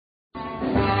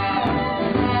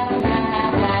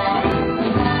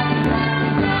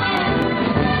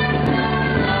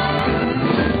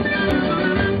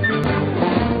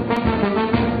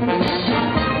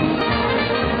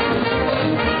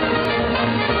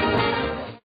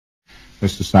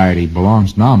This society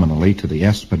belongs nominally to the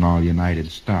Espinol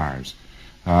United Stars.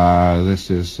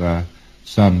 This is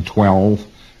Sun 12,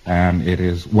 and it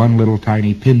is one little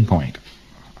tiny pinpoint.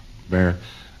 Their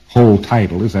whole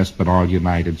title is Espinol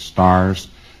United Stars,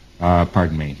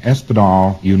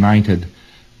 Espinol United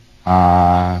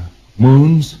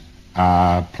Moons,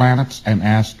 planets, and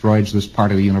asteroids. This part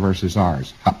of the universe is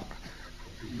ours.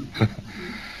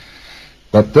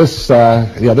 But this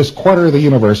quarter of the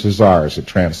universe is ours. It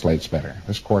translates better.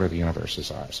 This quarter of the universe is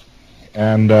ours.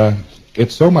 And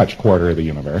it's so much quarter of the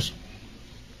universe,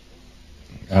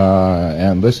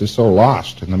 and this is so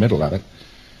lost in the middle of it,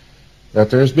 that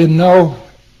there's been no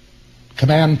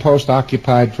command post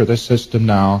occupied for this system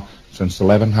now since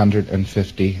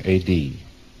 1150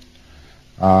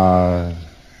 AD,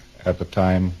 at the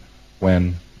time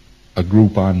when a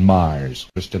group on Mars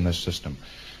was in this system.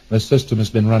 This system has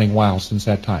been running wild since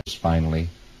that time. It's finally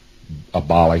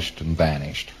abolished and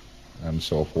vanished and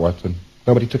so forth, and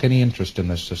nobody took any interest in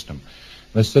this system.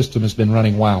 This system has been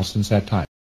running wild since that time.